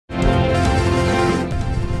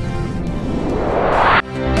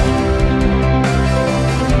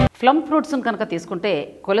Plum ఫ్రూట్స్ను కనుక తీసుకుంటే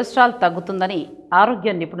cholesterol తగ్గుతుందని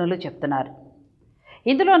ఆరోగ్య నిపుణులు చెప్తున్నారు.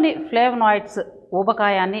 ఇందులోని ఫ్లేవనాయిడ్స్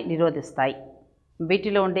ఊబకాయాన్ని నిరోధిస్తాయి.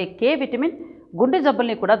 వీటిలో ఉండే కే విటమిన్ గుండె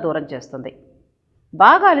జబ్బుల్ని కూడా దూరం చేస్తుంది.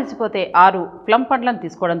 బాగా అలసిపోతే 6 ప్లమ్ పండ్లను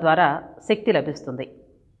తీసుకోవడం ద్వారా శక్తి లభిస్తుంది.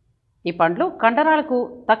 ఈ పండ్లు కండరాలకు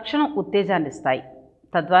తక్షణం ఉత్తేజాన్ని ఇస్తాయి.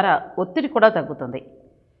 తద్వారా ఒత్తిడి కూడా తగ్గుతుంది.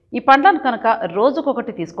 ఈ పండ్లను కనుక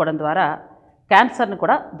రోజుకొకటి తీసుకోవడం ద్వారా క్యాన్సర్ను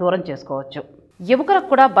కూడా దూరం చేసుకోవచ్చు. ఎముకలకు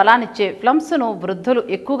కూడా బలాన్నిచ్చే ప్లమ్స్ను వృద్ధులు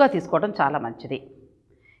ఎక్కువగా తీసుకోవడం చాలా మంచిది.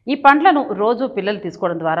 ఈ పండ్లను రోజు పిల్లలు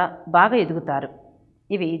తీసుకోవడం ద్వారా బాగా ఎదుగుతారు.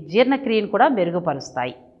 ఇవి జీర్ణక్రియను కూడా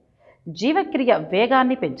మెరుగుపరుస్తాయి. జీవక్రియ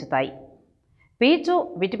వేగాన్ని పెంచుతాయి. పీచు,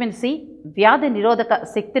 విటమిన్ సి వ్యాధి నిరోధక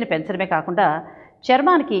శక్తిని పెంచడమే కాకుండా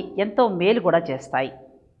చర్మానికి ఎంతో మేలు కూడా చేస్తాయి.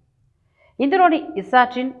 ఇందులోని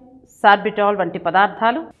ఇసాటిన్, సార్బిటాల్ వంటి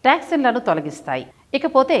పదార్థాలు టాక్సిన్లను తొలగిస్తాయి.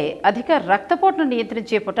 ఇకపోతే అధిక రక్తపోటును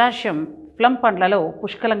నియంత్రించే పొటాషియం ప్లమ్ పండ్లలో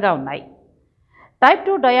పుష్కలంగా ఉన్నాయి. టైప్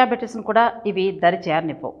 2 డయాబెటీస్ను కూడా ఇవి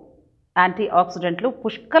దరిచేరనివ్వవు. యాంటీ ఆక్సిడెంట్లు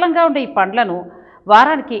పుష్కలంగా ఉండే ఈ పండ్లను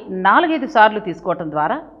వారానికి 4-5 సార్లు తీసుకోవటం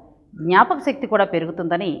ద్వారా జ్ఞాపక శక్తి కూడా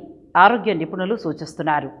పెరుగుతుందని ఆరోగ్య నిపుణులు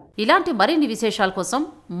సూచిస్తున్నారు. ఇలాంటి మరిన్ని విశేషాల కోసం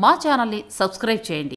మా ఛానల్ని సబ్స్క్రైబ్ చేయండి.